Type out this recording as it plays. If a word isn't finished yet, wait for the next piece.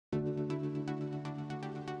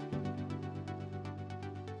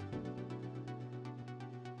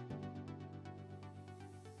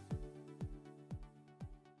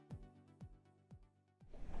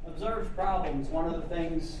observed problems, one of the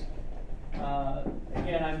things,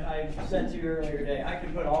 again, I said to you earlier today, I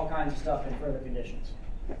can put all kinds of stuff in further conditions.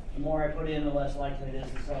 The more I put in, the less likely it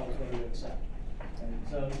is the seller is going to accept. And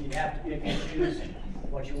so you have to pick and choose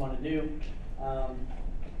what you want to do.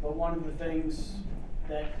 But one of the things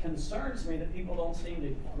that concerns me that people don't seem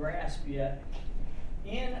to grasp yet,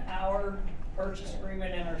 in our purchase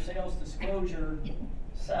agreement and our sales disclosure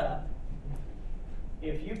setup,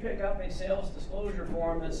 if you pick up a sales disclosure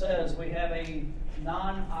form that says we have a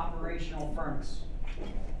non-operational furnace,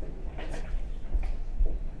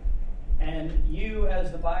 and you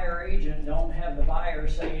as the buyer agent don't have the buyer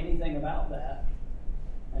say anything about that,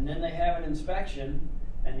 and then they have an inspection,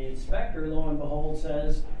 and the inspector, lo and behold,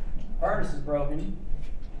 says, furnace is broken.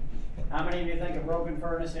 How many of you think a broken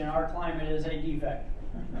furnace in our climate is a defect?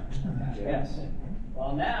 Yes.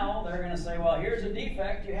 Well, now they're going to say, well, here's a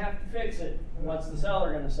defect, you have to fix it. What's the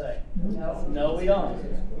seller going to say? No. No, we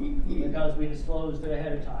don't, because we disclosed it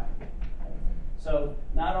ahead of time. So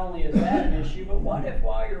not only is that an issue, but what if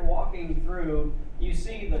while you're walking through, you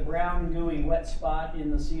see the brown gooey wet spot in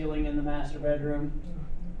the ceiling in the master bedroom?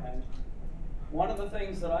 Okay. One of the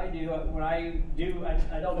things that I do, when I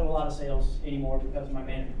don't do a lot of sales anymore because of my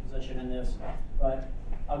management position in this, but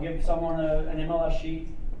I'll give someone an MLS sheet,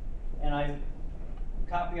 and I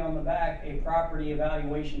copy on the back a property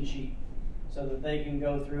evaluation sheet so that they can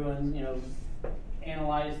go through and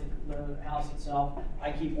analyze the house itself.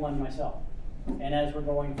 I keep one myself. And as we're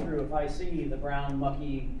going through, if I see the brown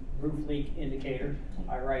mucky roof leak indicator,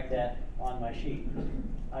 I write that on my sheet.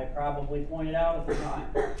 I probably point it out at the time.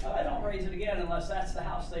 I don't raise it again unless that's the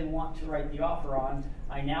house they want to write the offer on.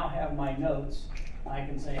 I now have my notes. I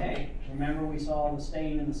can say, hey, remember we saw the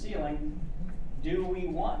stain in the ceiling? Do we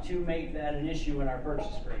want to make that an issue in our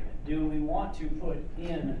purchase agreement? Do we want to put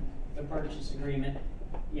in the purchase agreement,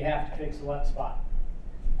 you have to fix the wet spot?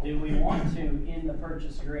 Do we want to, in the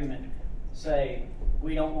purchase agreement, say,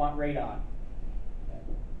 we don't want radon?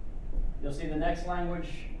 You'll see the next language,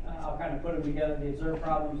 I'll kind of put them together, the observed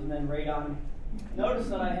problems and then radon. Notice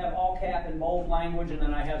that I have all cap and bold language, and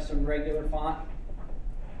then I have some regular font.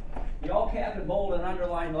 The all cap and bold and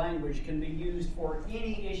underlined language can be used for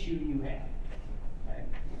any issue you have. Okay?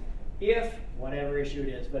 If, whatever issue it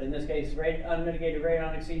is, but in this case, unmitigated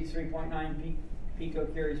radon exceeds 3.9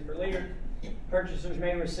 picocuries per liter, purchasers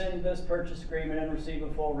may rescind this purchase agreement and receive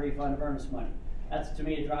a full refund of earnest money. That's, to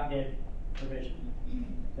me, a drop-dead provision.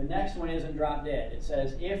 The next one isn't drop-dead. It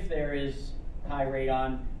says if there is high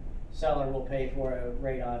radon, seller will pay for a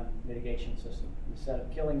radon mitigation system. Instead of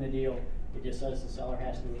killing the deal, it just says the seller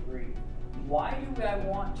has to agree. Why do I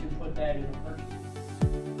want to put that in the purchase?